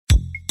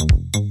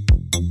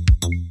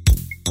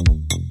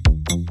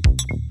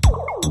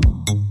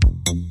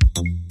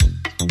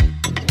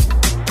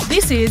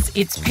This is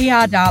It's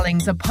PR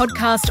Darlings, a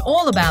podcast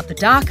all about the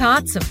dark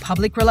arts of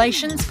public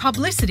relations,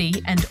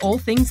 publicity and all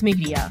things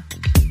media.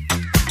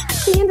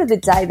 At the end of the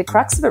day, the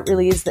crux of it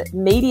really is that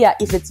media,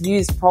 if it's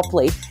used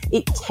properly,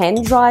 it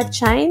can drive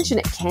change and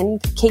it can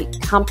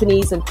keep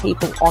companies and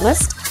people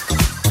honest.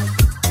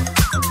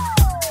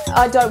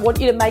 I don't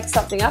want you to make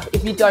something up.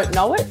 If you don't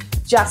know it,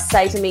 just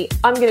say to me,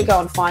 I'm going to go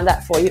and find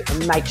that for you,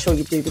 and make sure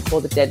you do before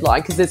the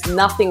deadline, because there's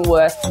nothing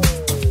worse.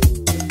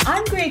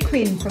 I'm Greer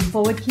Quinn from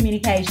Forward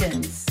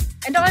Communications.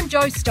 And I'm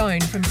Jo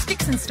Stone from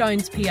Sticks and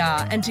Stones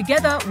PR, and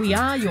together we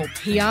are your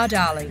PR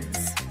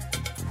Darlings.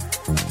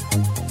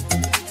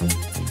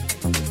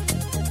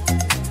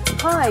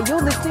 Hi,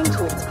 you're listening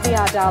to It's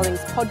PR Darlings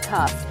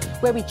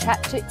podcast, where we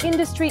chat to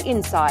industry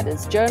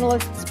insiders,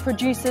 journalists,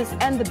 producers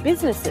and the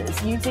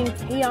businesses using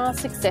PR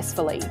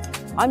successfully.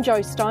 I'm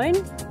Jo Stone.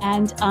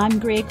 And I'm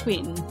Greer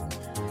Quinn.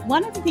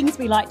 One of the things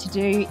we like to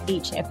do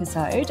each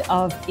episode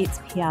of It's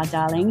PR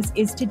Darlings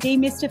is to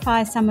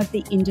demystify some of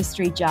the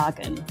industry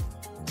jargon.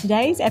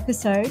 Today's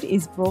episode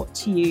is brought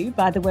to you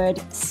by the word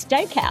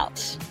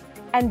stakeout.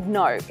 And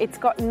no, it's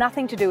got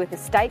nothing to do with a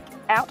steak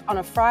out on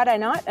a Friday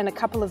night and a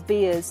couple of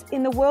beers.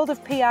 In the world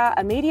of PR,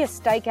 a media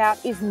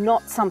stakeout is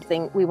not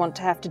something we want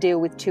to have to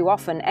deal with too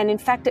often. And in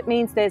fact, it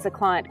means there's a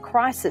client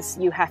crisis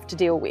you have to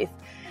deal with,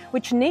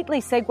 which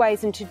neatly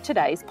segues into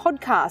today's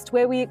podcast,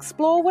 where we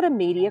explore what a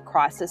media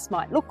crisis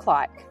might look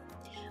like.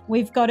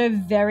 We've got a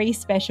very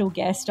special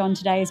guest on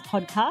today's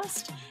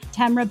podcast,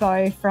 Tamra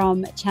Bowe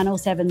from Channel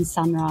 7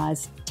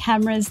 Sunrise.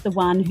 Tamra's the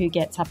one who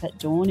gets up at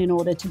dawn in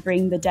order to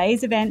bring the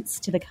day's events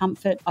to the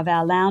comfort of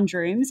our lounge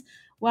rooms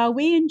while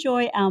we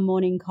enjoy our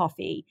morning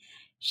coffee.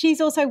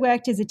 She's also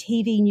worked as a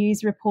TV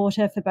news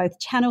reporter for both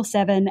Channel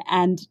 7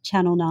 and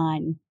Channel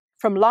 9.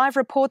 From live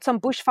reports on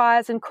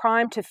bushfires and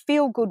crime to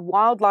feel-good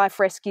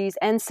wildlife rescues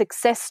and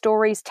success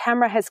stories,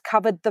 Tamra has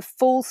covered the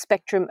full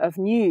spectrum of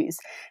news.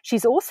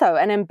 She's also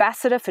an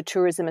ambassador for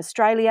Tourism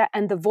Australia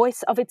and the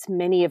voice of its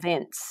many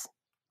events.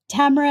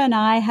 Tamra and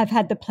I have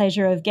had the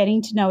pleasure of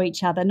getting to know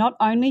each other not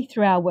only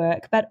through our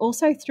work but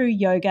also through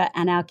yoga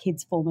and our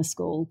kids' former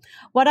school.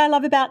 What I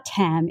love about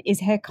Tam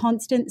is her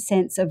constant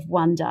sense of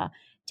wonder.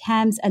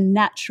 Tam's a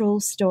natural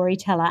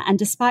storyteller, and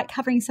despite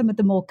covering some of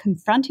the more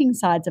confronting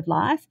sides of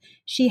life,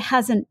 she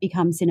hasn't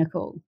become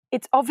cynical.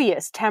 It's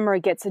obvious Tamra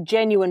gets a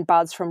genuine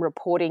buzz from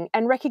reporting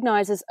and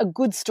recognises a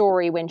good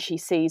story when she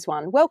sees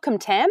one. Welcome,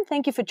 Tam.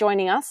 Thank you for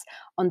joining us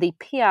on the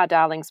PR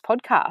Darlings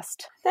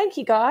podcast. Thank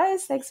you,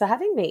 guys. Thanks for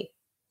having me.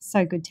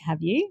 So good to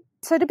have you.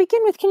 So to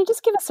begin with, can you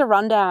just give us a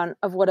rundown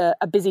of what a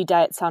busy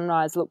day at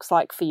Sunrise looks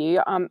like for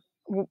you?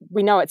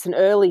 We know it's an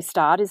early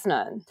start, isn't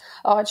it?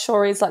 Oh, it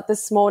sure is. Like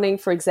this morning,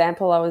 for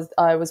example,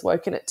 I was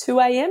woken at 2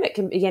 a.m. It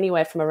can be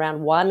anywhere from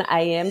around 1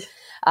 a.m.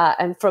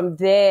 And from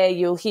there,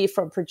 you'll hear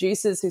from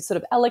producers who sort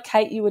of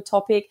allocate you a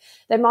topic.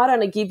 They might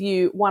only give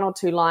you one or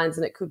two lines,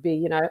 and it could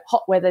be,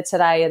 hot weather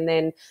today, and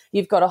then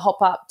you've got to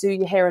hop up, do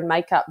your hair and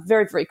makeup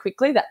very, very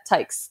quickly. That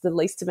takes the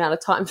least amount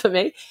of time for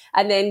me.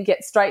 And then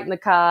get straight in the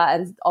car,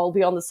 and I'll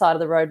be on the side of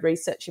the road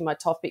researching my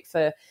topic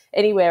for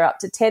anywhere up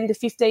to 10 to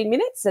 15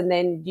 minutes, and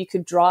then you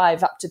could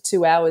drive up to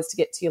 2 hours to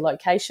get to your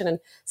location. And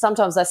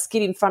sometimes I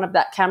skid in front of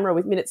that camera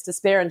with minutes to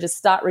spare and just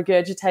start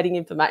regurgitating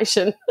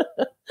information.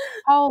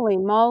 Holy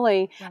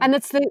moly. Yeah. And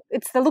it's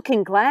the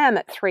looking glam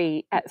at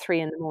three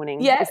in the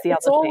morning. Yeah,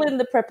 it's all in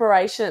the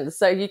preparation.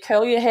 So you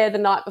curl your hair the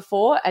night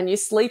before and you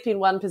sleep in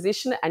one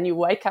position and you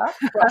wake up,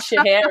 brush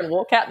your hair and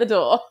walk out the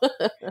door.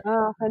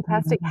 Oh,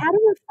 fantastic. How do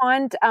you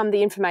find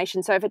the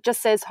information? So if it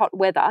just says hot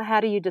weather, how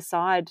do you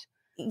decide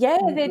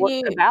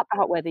about the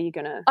hot weather you're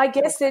going to... I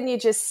guess then you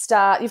just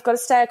start, you've got to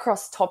stay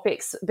across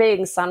topics.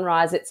 Being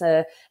Sunrise, it's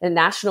a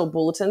national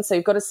bulletin, so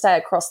you've got to stay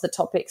across the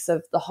topics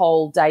of the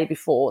whole day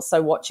before.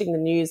 So watching the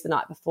news the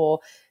night before,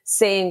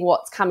 seeing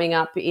what's coming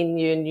up in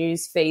your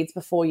news feeds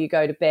before you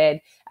go to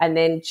bed, and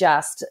then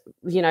just,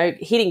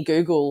 hitting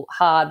Google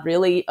hard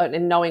really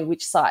and knowing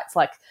which sites,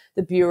 like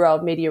the Bureau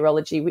of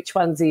Meteorology, which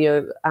ones are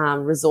your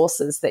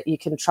resources that you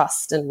can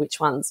trust and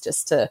which ones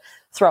just to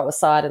throw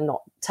aside and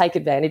not take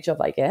advantage of,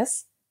 I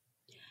guess.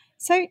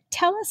 So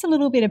tell us a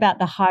little bit about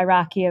the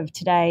hierarchy of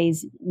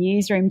today's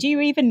newsroom. Do you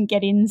even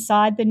get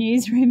inside the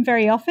newsroom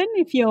very often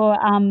if you're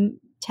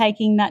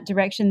taking that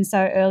direction so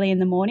early in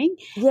the morning?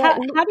 Yeah.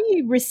 How do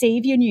you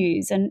receive your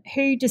news, and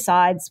who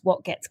decides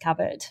what gets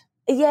covered?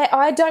 Yeah,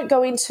 I don't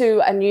go into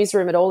a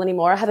newsroom at all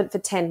anymore. I haven't for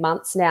 10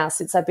 months now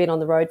since I've been on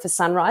the road for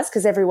Sunrise,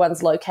 because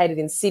everyone's located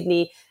in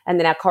Sydney and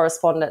then our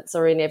correspondents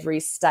are in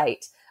every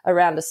state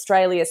around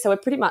Australia. So we're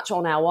pretty much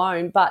on our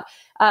own. But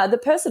the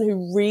person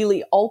who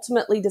really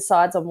ultimately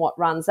decides on what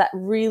runs, that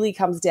really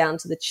comes down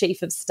to the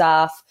chief of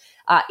staff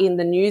in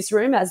the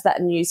newsroom as that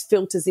news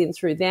filters in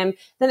through them.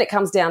 Then it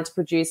comes down to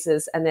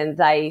producers and then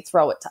they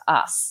throw it to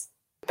us.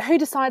 Who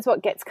decides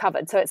what gets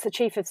covered? So it's the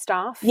chief of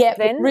staff? Yeah,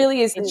 then? It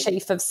really is the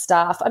chief of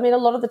staff. I mean, a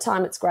lot of the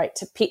time it's great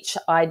to pitch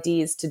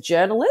ideas to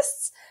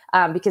journalists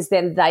because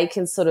then they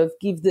can sort of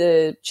give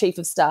the chief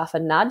of staff a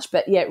nudge.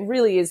 But yeah, it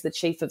really is the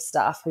chief of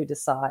staff who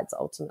decides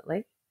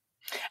ultimately.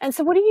 And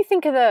so what do you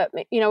think of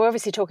we're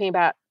obviously talking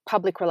about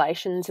public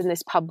relations in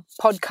this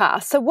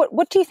podcast. So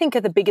what do you think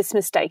are the biggest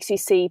mistakes you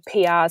see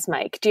PRs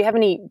make? Do you have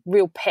any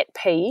real pet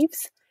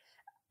peeves?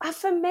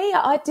 For me,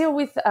 I deal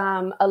with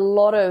a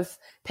lot of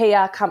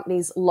PR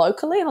companies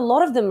locally, and a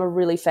lot of them are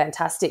really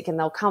fantastic, and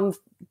they'll come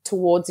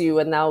towards you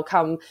and they'll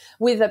come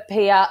with a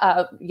PR.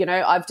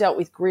 I've dealt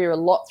with Greer a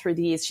lot through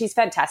the years. She's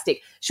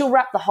fantastic. She'll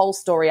wrap the whole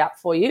story up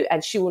for you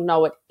and she will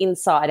know it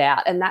inside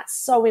out. And that's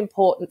so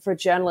important for a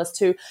journalist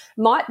who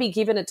might be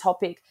given a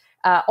topic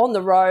on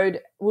the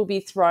road, will be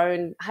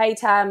thrown, hey,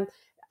 Tam,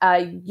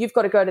 you've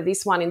got to go to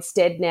this one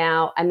instead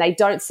now, and they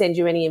don't send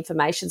you any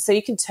information. So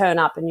you can turn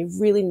up and you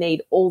really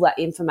need all that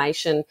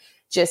information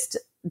just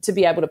to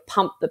be able to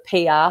pump the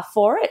PR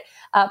for it.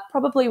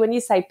 Probably when you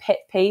say pet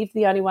peeve,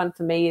 the only one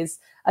for me is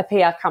a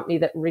PR company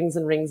that rings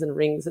and rings and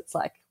rings. It's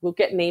like, we'll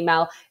get an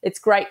email. It's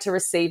great to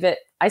receive it.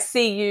 I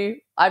see you.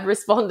 I've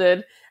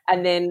responded.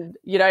 And then,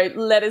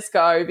 let us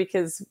go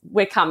because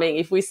we're coming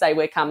if we say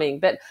we're coming.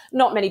 But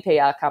not many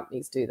PR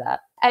companies do that.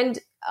 And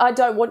I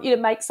don't want you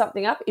to make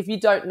something up. If you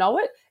don't know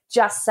it,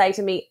 just say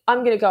to me, I'm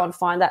going to go and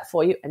find that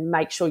for you, and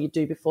make sure you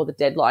do before the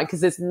deadline, because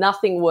there's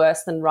nothing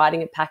worse than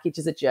writing a package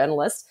as a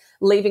journalist,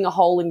 leaving a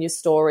hole in your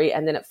story,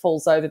 and then it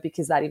falls over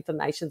because that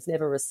information's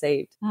never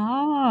received.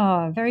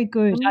 Oh, very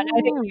good. I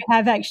know that you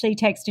have actually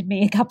texted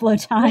me a couple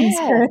of times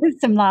for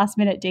some last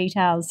minute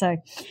details. So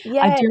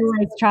I do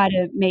always try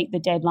to meet the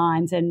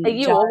deadlines. And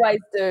you always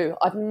do.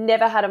 I've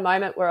never had a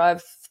moment where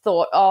I've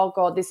thought, oh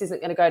God, this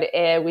isn't going to go to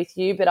air with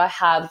you, but I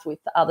have with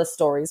other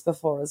stories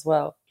before as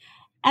well.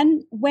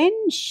 And when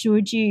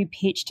should you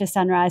pitch to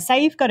Sunrise?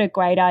 Say you've got a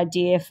great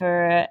idea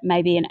for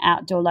maybe an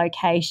outdoor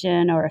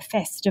location or a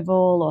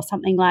festival or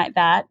something like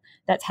that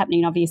that's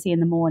happening obviously in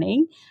the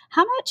morning.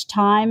 How much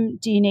time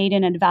do you need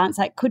in advance?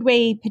 Like, could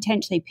we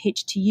potentially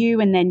pitch to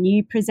you and then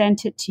you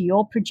present it to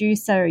your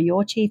producer or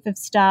your chief of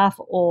staff,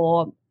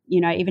 or,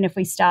 even if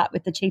we start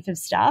with the chief of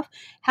staff,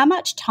 how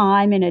much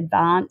time in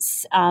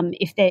advance,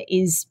 if there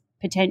is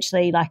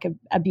potentially like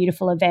a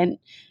beautiful event,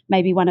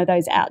 maybe one of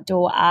those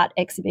outdoor art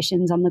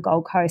exhibitions on the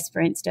Gold Coast,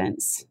 for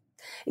instance?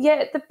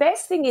 Yeah, the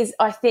best thing is,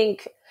 I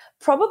think,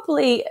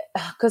 probably,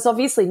 because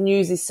obviously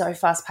news is so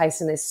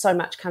fast-paced and there's so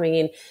much coming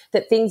in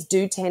that things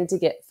do tend to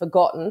get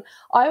forgotten.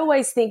 I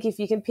always think if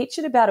you can pitch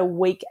it about a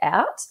week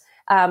out,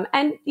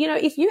 and,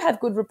 if you have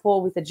good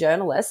rapport with a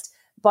journalist,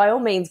 by all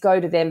means go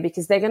to them,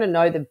 because they're going to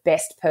know the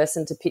best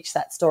person to pitch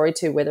that story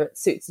to, whether it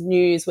suits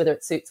news, whether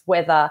it suits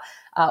weather,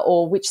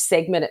 or which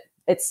segment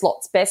it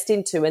slots best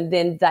into, and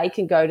then they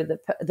can go to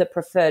the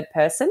preferred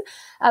person.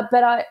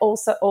 But I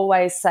also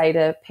always say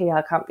to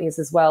PR companies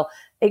as well,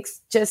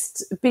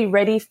 just be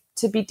ready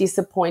to be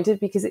disappointed,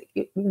 because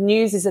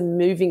news is a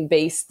moving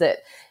beast that,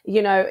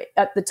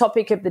 at the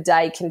topic of the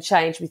day can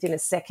change within a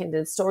second,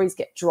 and stories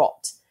get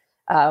dropped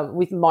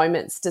with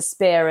moments to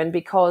spare. And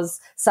because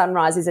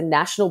Sunrise is a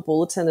national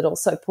bulletin that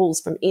also pulls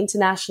from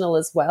international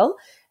as well,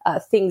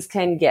 things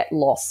can get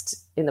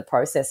lost in the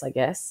process, I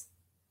guess.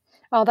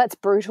 Oh, that's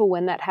brutal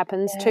when that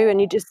happens too.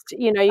 And you just,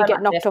 you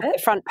get knocked off the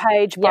front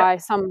page by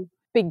some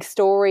big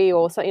story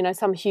or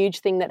some huge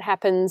thing that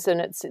happens,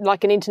 and it's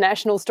like an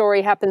international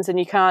story happens and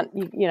you can't,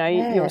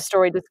 your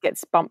story just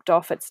gets bumped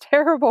off. It's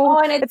terrible. Oh,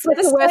 and it's like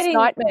the worst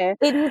nightmare.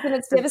 It is, and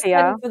it's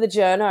devastating for the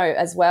journo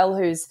as well,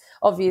 who's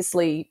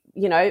obviously,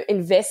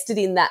 invested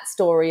in that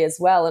story as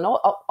well. And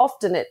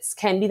often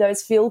can be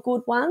those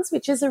feel-good ones,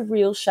 which is a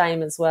real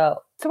shame as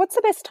well. So what's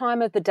the best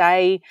time of the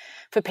day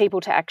for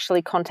people to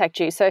actually contact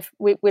you? So if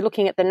we're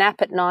looking at the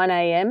nap at 9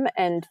 a.m.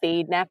 and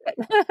the nap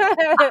in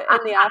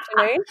the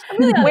afternoon.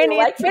 When are you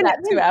awake for that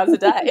 2 hours a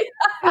day?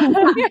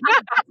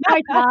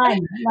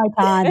 No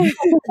time.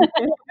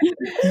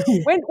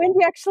 When do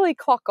you actually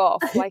clock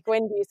off? Like,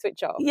 when do you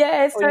switch off?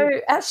 Yeah, so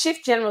our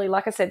shift generally,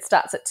 like I said,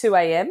 starts at 2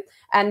 a.m.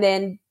 and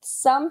then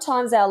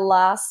sometimes our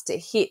last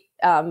hit,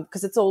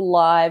 because it's all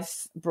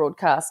live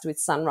broadcast with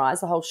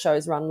Sunrise, the whole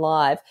show's run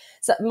live.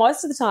 So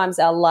most of the times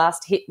our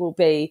last hit will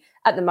be,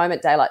 at the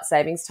moment, daylight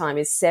savings time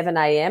is 7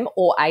 a.m.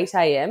 or 8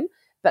 a.m.,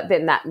 but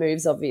then that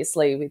moves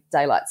obviously with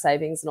daylight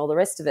savings and all the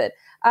rest of it.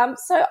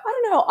 So I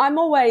don't know, I'm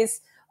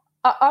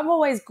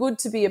always good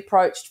to be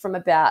approached from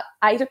about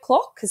 8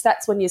 o'clock, because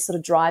that's when you're sort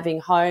of driving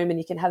home and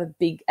you can have a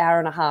big hour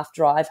and a half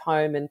drive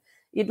home, and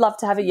you'd love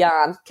to have a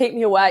yarn. Keep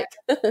me awake.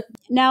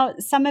 Now,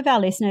 some of our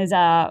listeners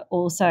are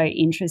also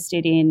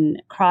interested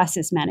in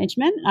crisis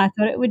management. I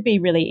thought it would be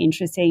really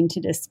interesting to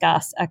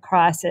discuss a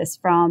crisis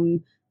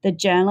from the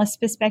journalist's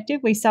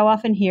perspective. We so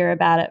often hear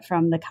about it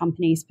from the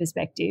company's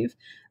perspective,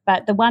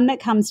 but the one that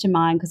comes to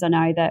mind, because I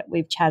know that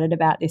we've chatted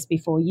about this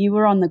before, you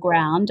were on the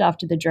ground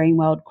after the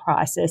Dreamworld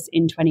crisis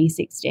in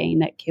 2016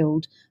 that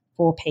killed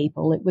 4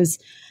 people. It was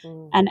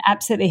an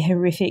absolutely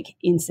horrific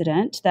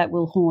incident that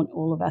will haunt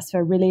all of us for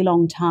a really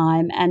long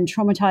time and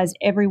traumatised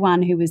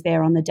everyone who was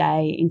there on the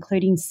day,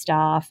 including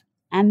staff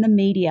and the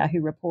media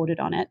who reported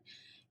on it.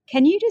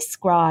 Can you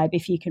describe,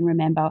 if you can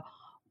remember,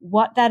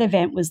 what that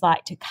event was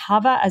like to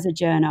cover as a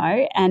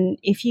journo, and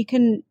if you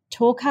can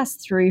talk us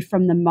through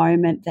from the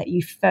moment that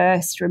you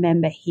first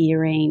remember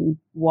hearing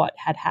what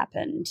had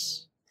happened.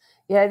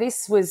 Yeah,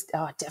 this was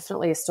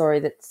definitely a story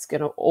that's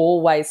going to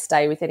always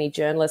stay with any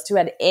journalist who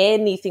had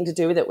anything to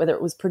do with it, whether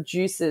it was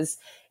producers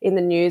in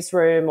the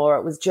newsroom or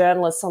it was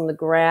journalists on the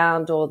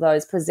ground or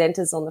those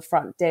presenters on the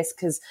front desk,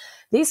 because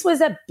this was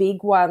a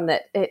big one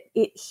that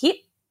it hit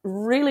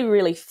really,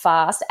 really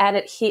fast, and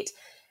it hit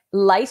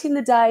late in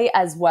the day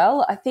as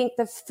well. I think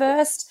the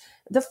first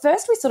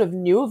we sort of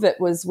knew of it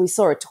was we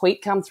saw a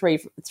tweet come through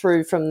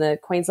from the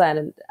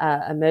Queensland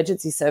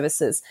Emergency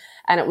Services,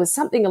 and it was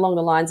something along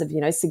the lines of,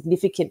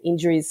 significant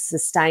injuries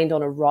sustained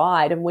on a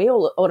ride, and we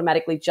all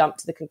automatically jumped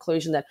to the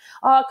conclusion that,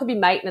 it could be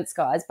maintenance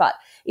guys. But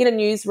in a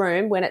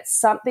newsroom, when it's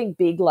something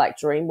big like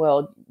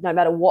Dreamworld, no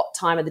matter what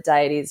time of the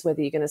day it is,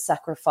 whether you're going to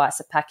sacrifice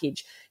a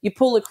package, you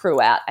pull a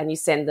crew out and you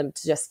send them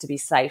just to be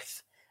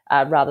safe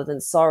rather than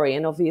sorry.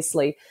 And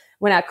obviously,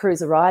 when our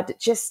crews arrived,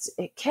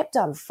 it kept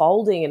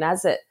unfolding, and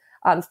as it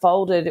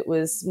unfolded, it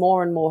was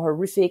more and more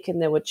horrific,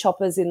 and there were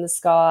choppers in the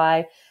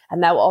sky,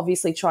 and they were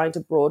obviously trying to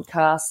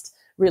broadcast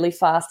really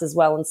fast as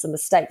well, and some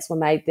mistakes were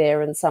made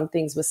there, and some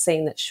things were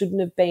seen that shouldn't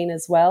have been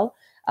as well.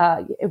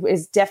 It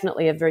was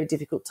definitely a very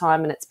difficult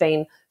time, and it's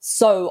been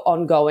so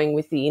ongoing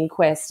with the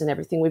inquest and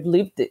everything. We've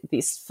lived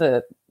this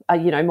for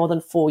more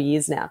than 4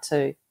 years now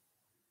too.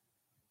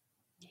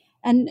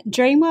 And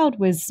Dreamworld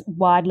was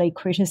widely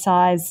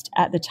criticised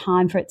at the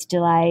time for its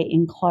delay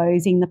in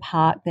closing the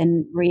park,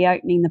 then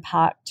reopening the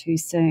park too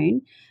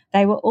soon.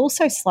 They were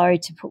also slow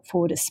to put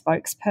forward a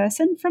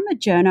spokesperson. From a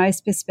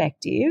journo's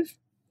perspective,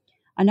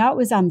 I know it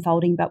was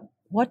unfolding, but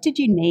what did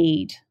you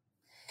need?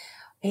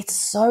 It's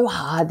so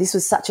hard. This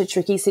was such a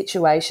tricky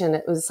situation.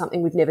 It was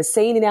something we've never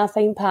seen in our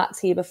theme parks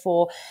here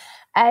before.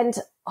 And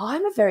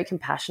I'm a very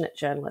compassionate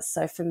journalist.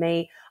 So for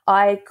me,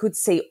 I could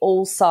see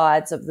all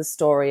sides of the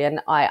story,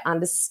 and I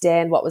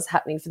understand what was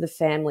happening for the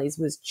families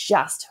was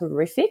just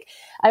horrific.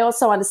 I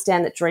also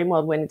understand that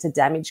Dreamworld went into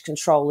damage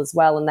control as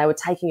well, and they were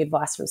taking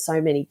advice from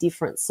so many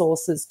different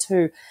sources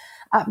too.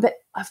 But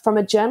from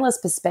a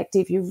journalist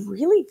perspective, you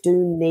really do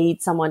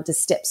need someone to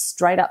step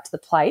straight up to the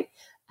plate.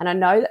 And I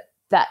know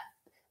that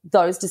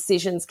those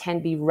decisions can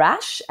be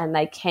rash and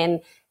they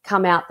can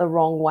come out the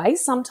wrong way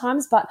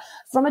sometimes. But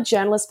from a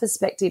journalist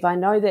perspective, I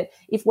know that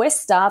if we're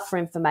starved for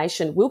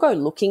information, we'll go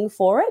looking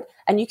for it.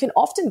 And you can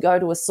often go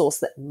to a source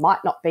that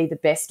might not be the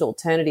best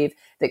alternative,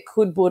 that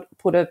could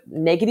put a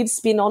negative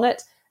spin on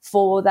it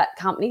for that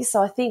company.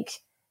 So I think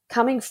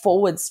coming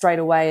forward straight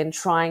away and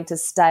trying to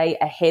stay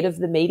ahead of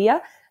the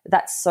media,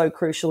 that's so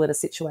crucial in a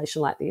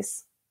situation like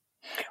this.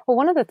 Well,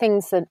 one of the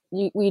things that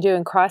you do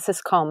in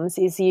crisis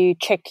comms is you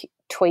check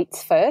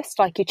tweets first,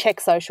 like you check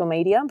social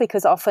media,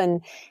 because often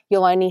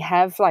you'll only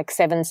have like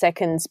 7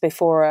 seconds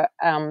before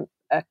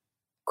a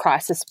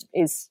crisis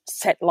is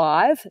set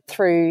live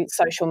through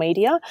social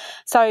media.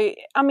 So,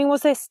 I mean,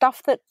 was there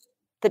stuff that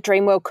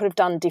Dreamworld could have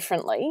done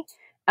differently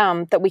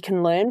that we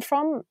can learn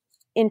from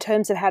in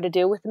terms of how to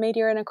deal with the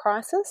media in a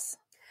crisis?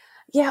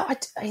 Yeah,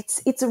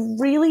 it's a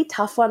really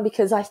tough one,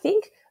 because I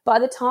think by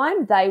the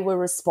time they were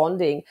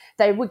responding,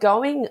 they were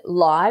going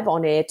live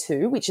on air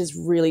too, which is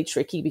really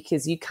tricky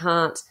because you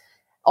can't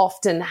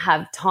often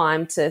have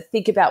time to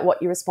think about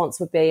what your response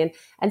would be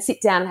and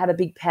sit down and have a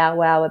big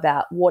powwow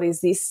about what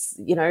is this,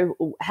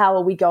 how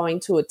are we going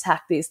to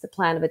attack this, the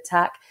plan of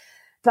attack.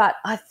 But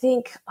I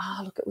think,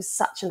 it was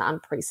such an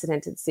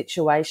unprecedented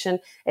situation.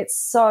 It's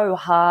so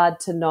hard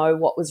to know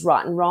what was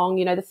right and wrong.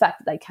 The fact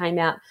that they came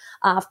out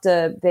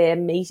after their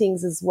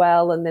meetings as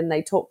well, and then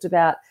they talked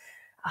about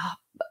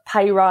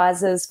pay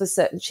rises for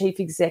certain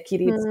chief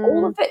executives.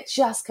 All of it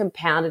just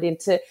compounded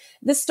into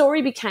the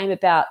story became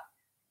about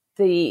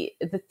the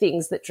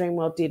things that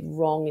Dreamworld did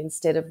wrong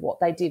instead of what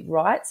they did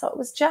right. So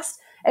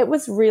it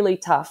was really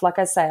tough. Like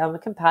I say, I'm a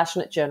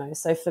compassionate journo.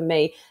 So for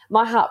me,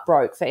 my heart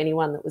broke for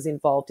anyone that was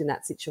involved in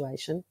that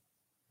situation.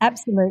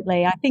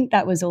 Absolutely. I think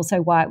that was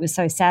also why it was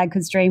so sad,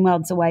 because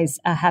Dreamworld's always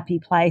a happy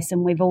place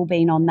and we've all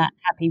been on that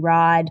happy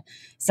ride.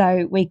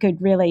 So we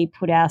could really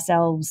put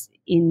ourselves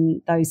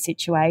in those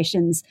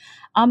situations.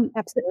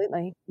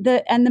 Absolutely.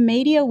 And the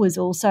media was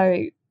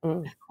also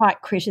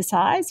quite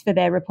criticised for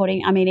their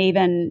reporting. I mean,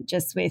 even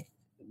just with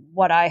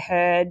what I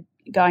heard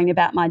going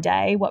about my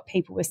day, what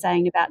people were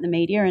saying about the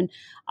media, and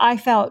I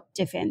felt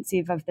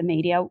defensive of the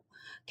media.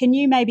 Can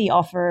you maybe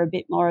offer a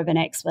bit more of an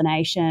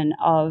explanation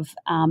of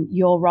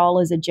your role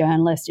as a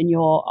journalist and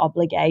your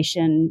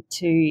obligation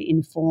to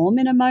inform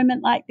in a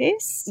moment like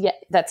this? Yeah,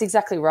 that's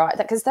exactly right,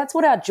 because that's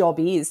what our job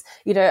is.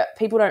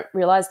 People don't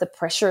realise the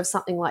pressure of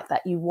something like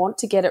that. You want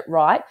to get it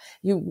right,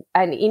 and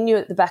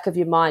at the back of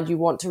your mind, you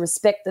want to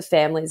respect the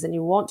families and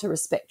you want to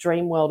respect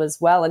Dreamworld as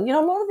well. And, a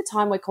lot of the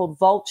time we're called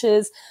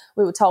vultures.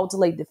 We were told to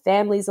leave the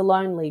families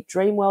alone, leave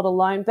Dreamworld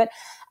alone. But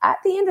at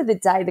the end of the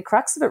day, the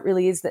crux of it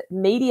really is that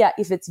media,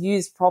 if it's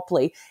used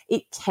properly,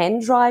 it can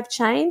drive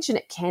change and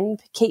it can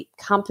keep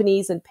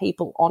companies and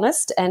people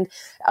honest. And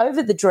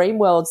over the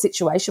Dreamworld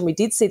situation, we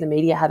did see the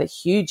media have a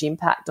huge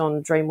impact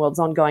on Dreamworld's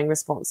ongoing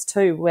response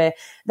too, where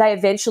they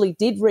eventually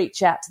did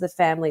reach out to the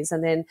families,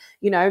 and then,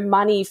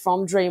 money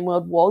from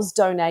Dreamworld was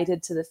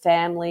donated to the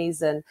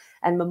families, and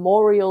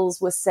memorials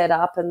were set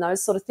up and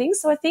those sort of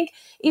things. So I think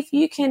if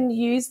you can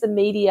use the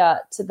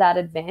media to that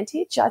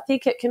advantage, I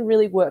think it can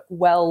really work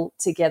well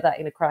together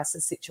in a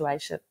crisis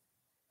situation.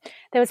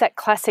 There was that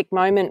classic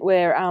moment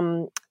where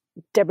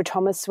Deborah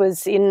Thomas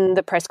was in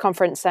the press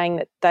conference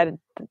saying that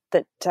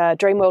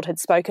Dreamworld had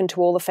spoken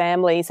to all the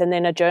families, and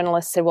then a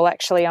journalist said, well,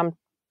 actually,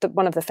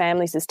 one of the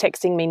families is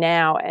texting me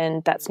now,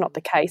 and that's not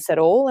the case at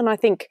all. And I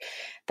think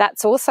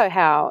that's also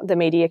how the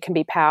media can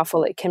be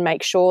powerful. It can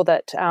make sure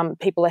that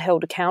people are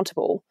held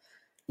accountable.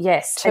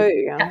 Yes,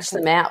 too. Catch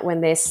them out when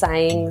they're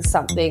saying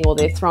something or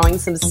they're throwing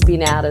some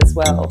spin out as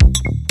well.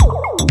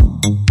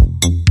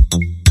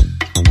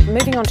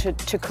 Moving on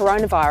to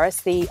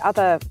coronavirus, the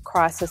other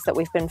crisis that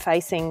we've been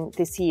facing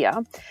this year,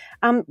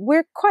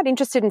 we're quite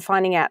interested in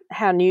finding out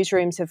how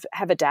newsrooms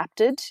have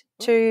adapted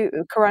to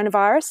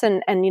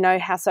coronavirus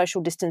and how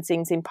social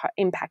distancing's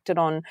impacted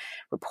on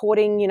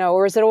reporting,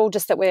 or is it all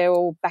just that we're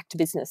all back to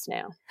business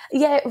now?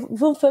 Yeah,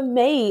 well, for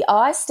me,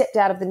 I stepped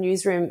out of the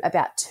newsroom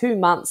about 2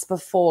 months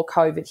before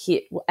COVID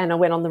hit, and I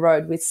went on the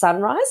road with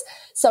Sunrise.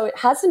 So it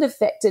hasn't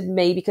affected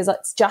me because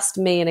it's just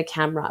me and a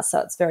camera. So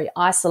it's very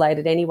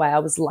isolated anyway. I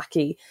was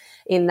lucky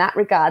in that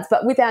regards.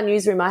 But with our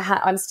newsroom,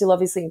 I'm still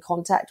obviously in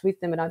contact with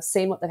them, and I've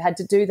seen what they've had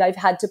to do. They've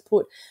had to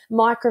put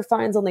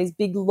microphones on these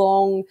big,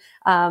 long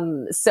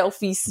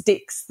selfie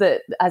sticks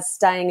that are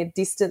staying a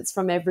distance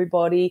from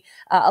everybody.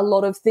 A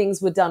lot of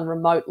things were done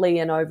remotely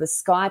and over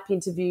Skype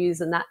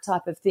interviews and that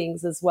type of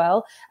things as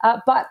well.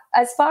 But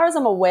as far as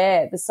I'm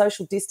aware, the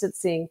social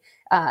distancing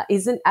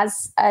isn't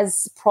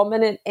as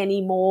prominent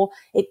anymore.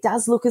 It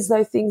does look as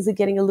though things are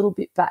getting a little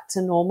bit back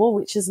to normal,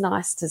 which is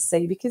nice to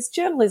see, because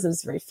journalism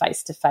is very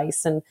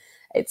face-to-face, and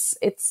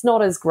it's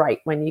not as great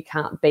when you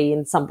can't be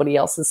in somebody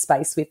else's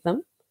space with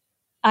them.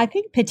 I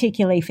think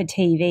particularly for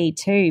TV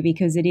too,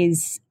 because it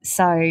is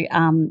so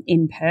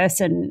in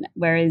person,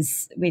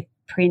 whereas with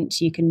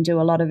print you can do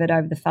a lot of it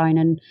over the phone,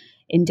 and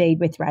indeed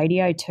with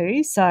radio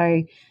too.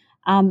 So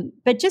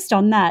but just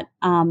on that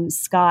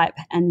Skype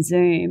and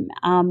Zoom,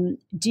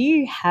 do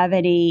you have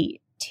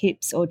any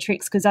tips or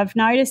tricks? Because I've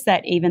noticed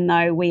that even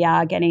though we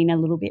are getting a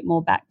little bit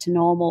more back to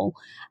normal,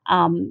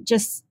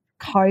 just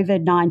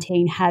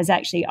COVID-19 has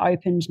actually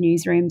opened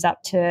newsrooms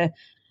up to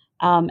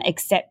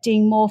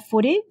accepting more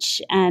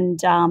footage and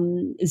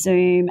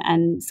Zoom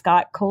and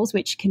Skype calls,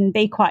 which can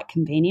be quite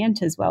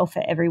convenient as well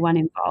for everyone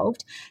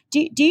involved.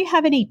 Do you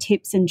have any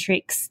tips and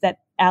tricks that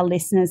our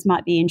listeners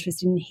might be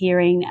interested in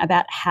hearing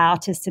about how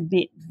to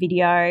submit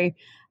video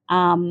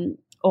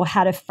or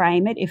how to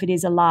frame it if it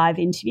is a live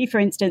interview? For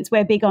instance,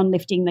 we're big on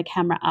lifting the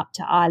camera up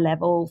to eye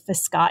level for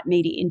Skype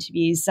media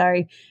interviews,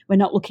 so we're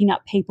not looking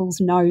up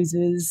people's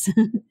noses.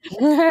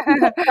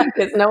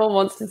 Because no one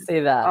wants to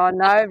see that. Oh,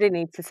 nobody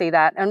needs to see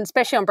that, and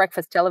especially on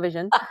breakfast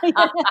television.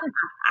 Look,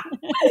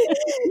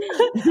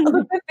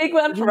 the big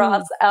one for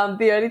us,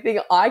 the only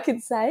thing I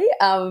could say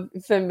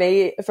for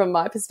me, from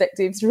my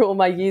perspective, through all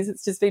my years,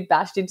 it's just been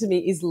bashed into me,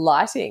 is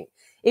lighting.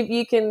 If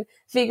you can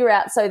figure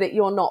out so that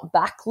you're not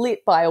backlit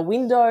by a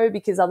window,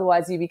 because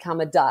otherwise you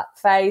become a dark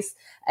face.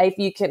 If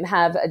you can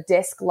have a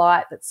desk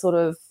light that's sort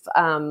of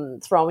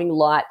throwing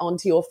light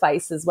onto your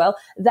face as well,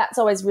 that's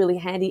always really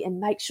handy. And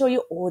make sure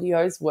your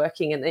audio's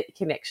working and the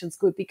connection's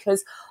good,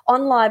 because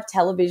on live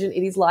television,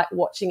 it is like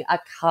watching a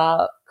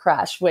car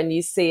crash when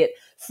you see it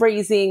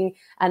freezing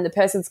and the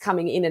person's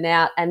coming in and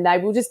out, and they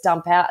will just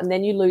dump out, and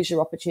then you lose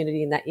your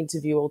opportunity in that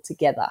interview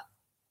altogether.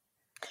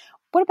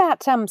 What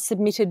about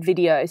submitted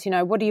videos?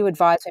 What do you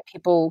advise when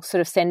people sort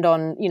of send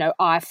on,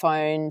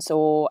 iPhones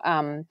or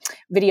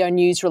video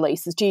news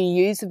releases? Do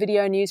you use the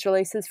video news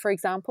releases, for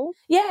example?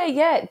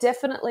 Yeah,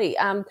 definitely.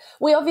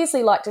 We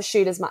obviously like to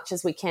shoot as much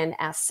as we can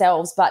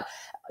ourselves, but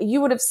you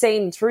would have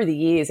seen through the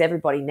years,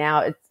 everybody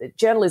now,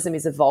 journalism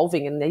is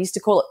evolving, and they used to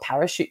call it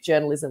parachute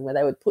journalism, where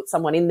they would put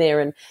someone in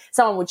there and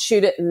someone would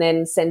shoot it and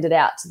then send it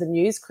out to the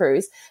news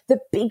crews. The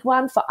big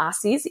one for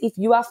us is, if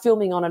you are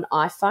filming on an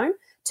iPhone,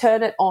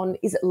 turn it on,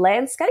 is it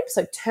landscape?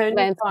 So turn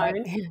your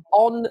phone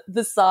on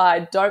the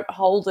side, don't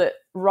hold it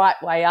right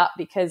way up,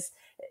 because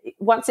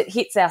once it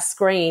hits our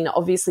screen,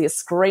 obviously a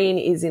screen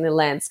is in a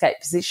landscape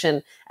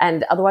position,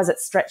 and otherwise it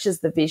stretches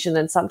the vision,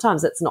 and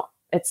sometimes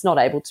it's not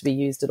able to be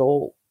used at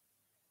all.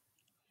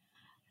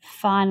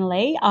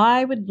 Finally,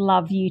 I would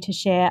love you to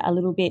share a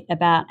little bit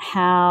about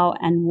how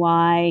and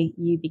why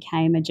you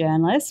became a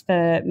journalist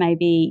for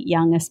maybe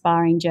young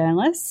aspiring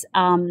journalists.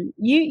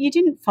 You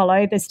didn't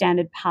follow the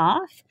standard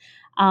path.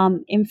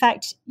 In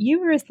fact, you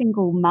were a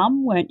single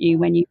mum, weren't you,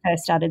 when you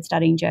first started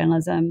studying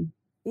journalism?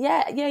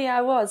 Yeah,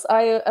 I was.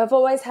 I've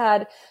always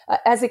had,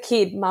 as a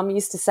kid, Mum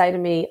used to say to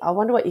me, I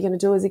wonder what you're going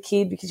to do as a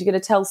kid, because you're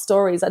going to tell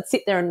stories. I'd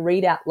sit there and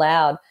read out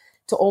loud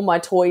to all my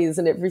toys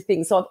and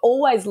everything. So I've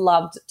always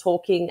loved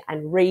talking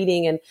and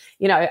reading. And,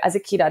 you know, as a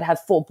kid, I'd have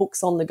 4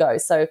 books on the go.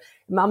 So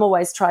mum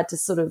always tried to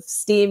sort of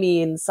steer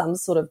me in some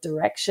sort of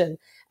direction.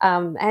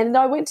 And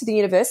I went to the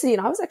university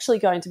and I was actually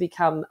going to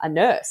become a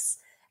nurse.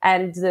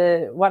 And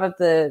one of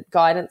the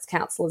guidance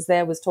counsellors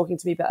there was talking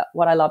to me about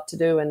what I love to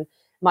do. And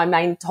my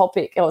main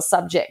topic or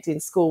subject in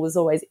school was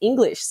always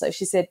English. So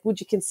she said, would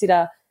you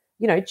consider,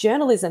 you know,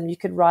 journalism? You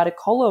could write a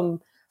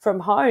column from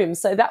home.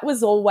 So that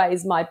was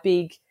always my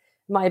big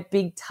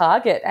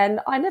target. And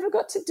I never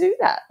got to do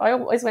that. I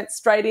always went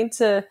straight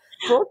into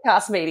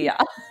broadcast media.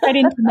 Straight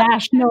into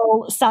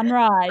national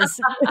Sunrise.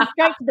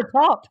 Straight to the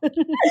top. Straight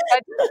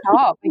to the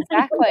top,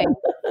 exactly.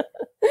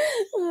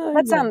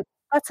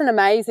 That's an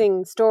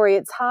amazing story.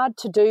 It's hard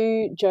to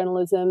do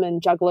journalism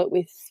and juggle it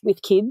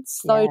with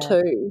kids, though,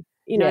 too.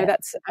 You know,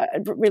 that's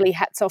really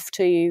hats off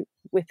to you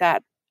with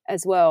that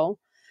as well.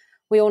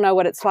 We all know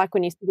what it's like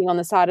when you're sitting on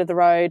the side of the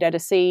road at a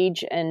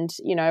siege and,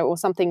 you know, or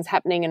something's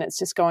happening and it's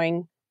just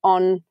going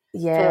on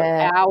for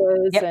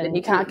hours and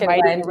you can't get away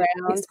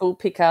around school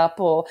pickup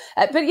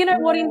but you know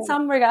what, in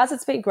some regards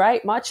it's been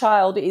great. My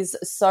child is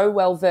so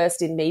well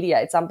versed in media,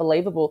 it's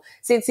unbelievable.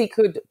 Since he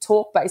could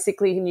talk,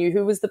 basically he knew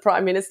who was the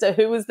Prime Minister,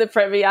 who was the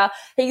Premier.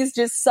 He's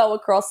just so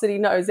across that he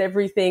knows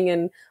everything,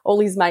 and all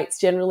his mates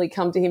generally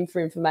come to him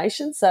for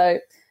information, so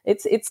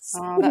it's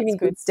put him in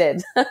good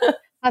stead.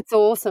 That's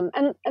awesome.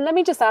 And let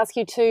me just ask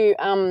you too,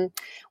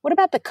 what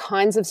about the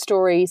kinds of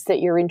stories that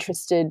you're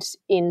interested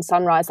in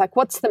Sunrise? Like,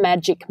 what's the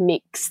magic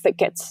mix that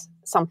gets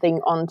something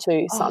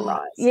onto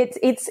Sunrise?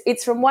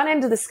 It's from one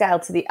end of the scale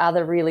to the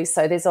other, really.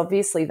 So there's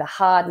obviously the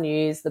hard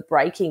news, the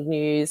breaking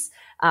news,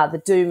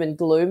 the doom and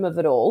gloom of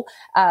it all.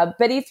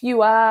 But if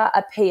you are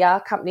a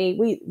PR company,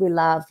 we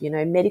love, you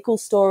know, medical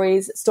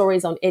stories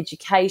on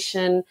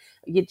education,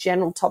 your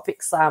general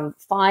topics,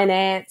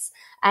 finance.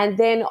 And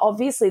then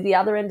obviously the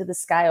other end of the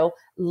scale,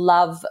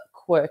 love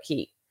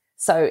quirky.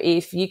 So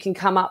if you can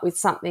come up with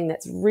something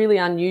that's really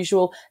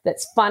unusual,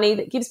 that's funny,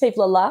 that gives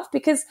people a laugh,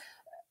 because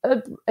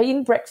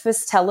in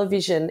breakfast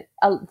television,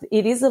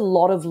 it is a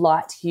lot of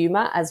light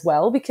humour as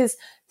well, because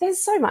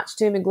there's so much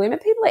doom and gloom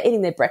and people are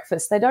eating their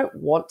breakfast. They don't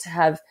want to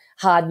have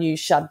hard news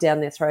shoved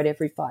down their throat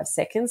every 5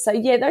 seconds. So,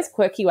 yeah, those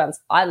quirky ones,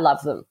 I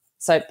love them.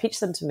 So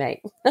pitch them to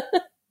me.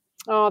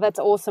 Oh, that's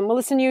awesome. Well,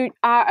 listen, you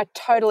are a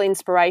total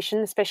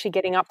inspiration, especially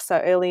getting up so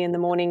early in the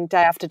morning,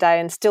 day after day,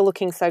 and still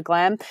looking so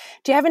glam.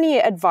 Do you have any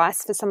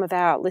advice for some of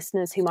our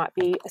listeners who might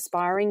be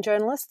aspiring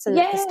journalists and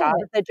at the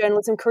start of their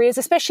journalism careers,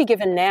 especially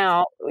given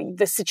now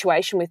the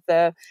situation with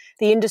the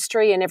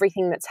industry and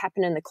everything that's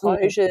happened and the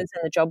closures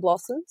and the job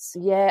losses?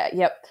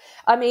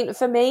 I mean,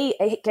 for me,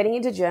 getting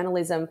into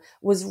journalism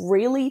was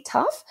really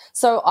tough.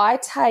 So I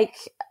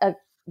take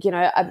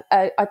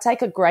I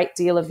take a great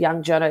deal of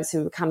young journos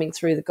who are coming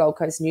through the Gold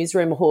Coast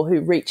newsroom or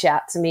who reach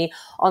out to me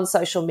on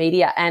social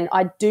media, and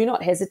I do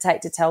not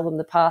hesitate to tell them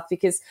the path,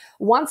 because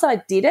once I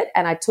did it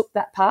and I took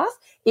that path,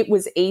 it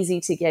was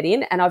easy to get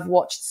in, and I've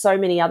watched so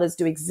many others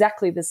do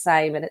exactly the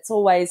same. And it's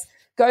always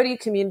go to your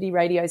community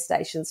radio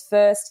stations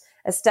first,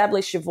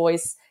 establish your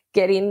voice,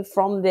 get in.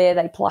 From there,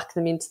 they pluck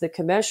them into the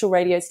commercial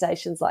radio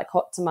stations like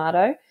Hot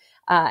Tomato.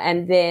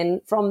 And then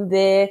from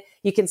there,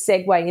 you can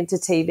segue into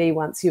TV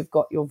once you've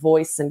got your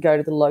voice and go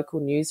to the local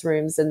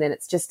newsrooms. And then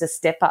it's just a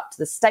step up to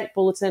the state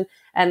bulletin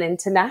and then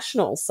to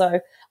national.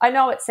 So I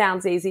know it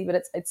sounds easy,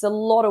 but it's a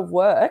lot of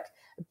work.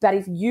 But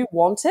if you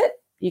want it,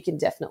 you can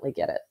definitely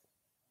get it.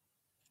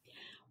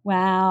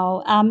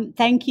 Wow.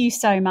 Thank you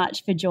so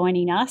much for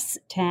joining us,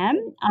 Tam.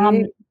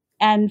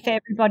 And for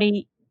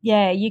everybody,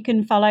 you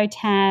can follow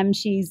Tam.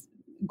 She's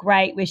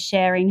great with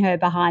sharing her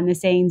behind the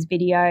scenes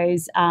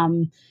videos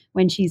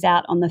when she's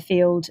out on the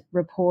field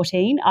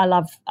reporting. I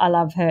love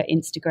her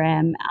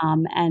Instagram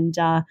and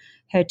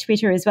her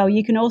Twitter as well.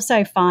 You can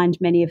also find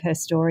many of her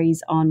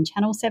stories on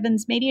Channel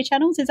 7's media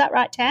channels. Is that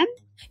right, Tam?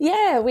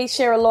 Yeah, we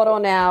share a lot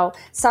on our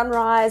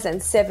Sunrise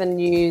and 7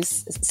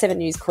 News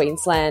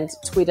Queensland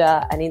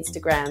Twitter and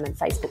Instagram and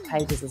Facebook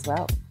pages as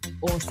well.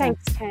 Awesome.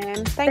 Thanks,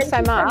 Tam. Thanks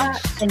so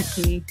much.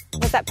 Thank you.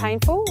 Was that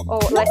painful or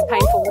less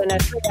painful than a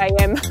 3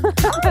 a.m?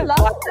 I love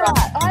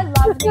that. I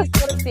love this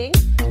sort of thing.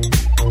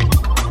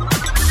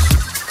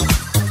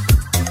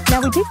 Now,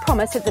 we did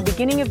promise at the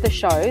beginning of the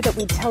show that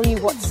we'd tell you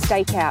what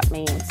stakeout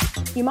means.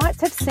 You might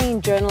have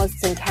seen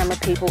journalists and camera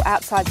people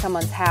outside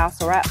someone's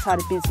house or outside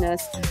a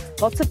business.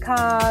 Lots of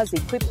cars,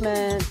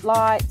 equipment,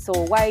 lights,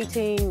 all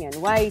waiting and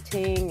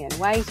waiting and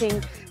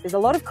waiting. There's a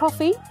lot of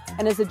coffee,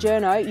 and as a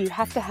journo, you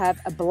have to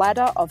have a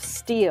bladder of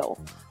steel.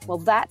 Well,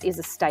 that is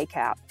a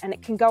stakeout, and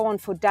it can go on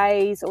for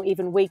days or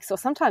even weeks or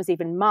sometimes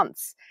even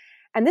months.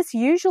 And this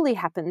usually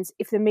happens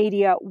if the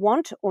media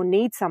want or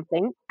need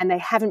something and they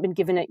haven't been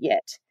given it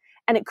yet.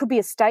 And it could be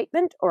a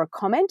statement or a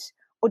comment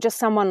or just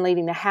someone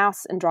leaving the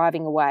house and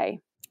driving away.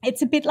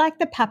 It's a bit like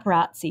the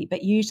paparazzi,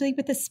 but usually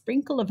with a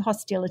sprinkle of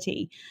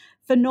hostility.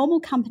 For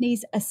normal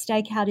companies, a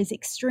stakeout is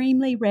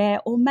extremely rare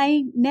or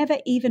may never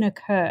even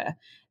occur.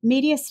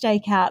 Media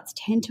stakeouts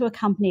tend to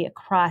accompany a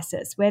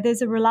crisis where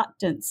there's a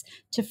reluctance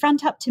to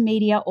front up to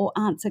media or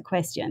answer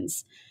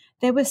questions.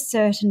 There were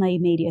certainly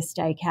media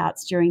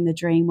stakeouts during the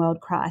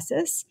Dreamworld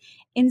crisis.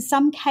 In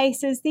some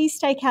cases, these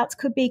stakeouts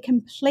could be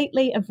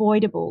completely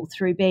avoidable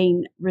through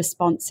being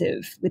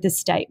responsive with a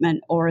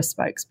statement or a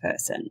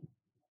spokesperson.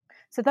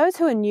 So those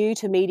who are new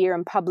to media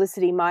and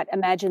publicity might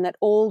imagine that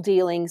all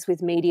dealings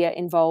with media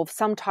involve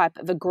some type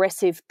of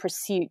aggressive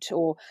pursuit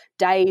or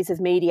days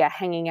of media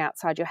hanging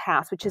outside your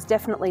house, which is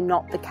definitely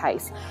not the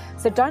case.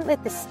 So don't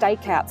let the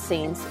stakeout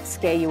scenes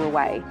scare you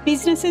away.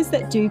 Businesses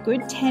that do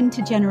good tend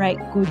to generate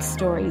good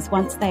stories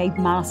once they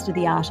master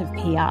the art of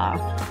PR.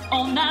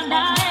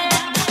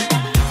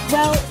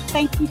 Well,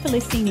 thank you for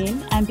listening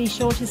in, and be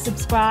sure to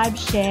subscribe,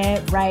 share,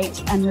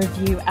 rate and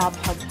review our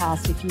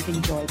podcast if you've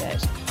enjoyed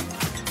it.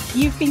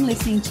 You've been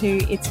listening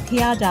to It's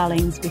PR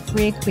Darlings with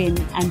Ria Quinn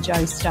and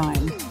Joe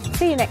Stone.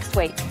 See you next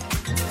week.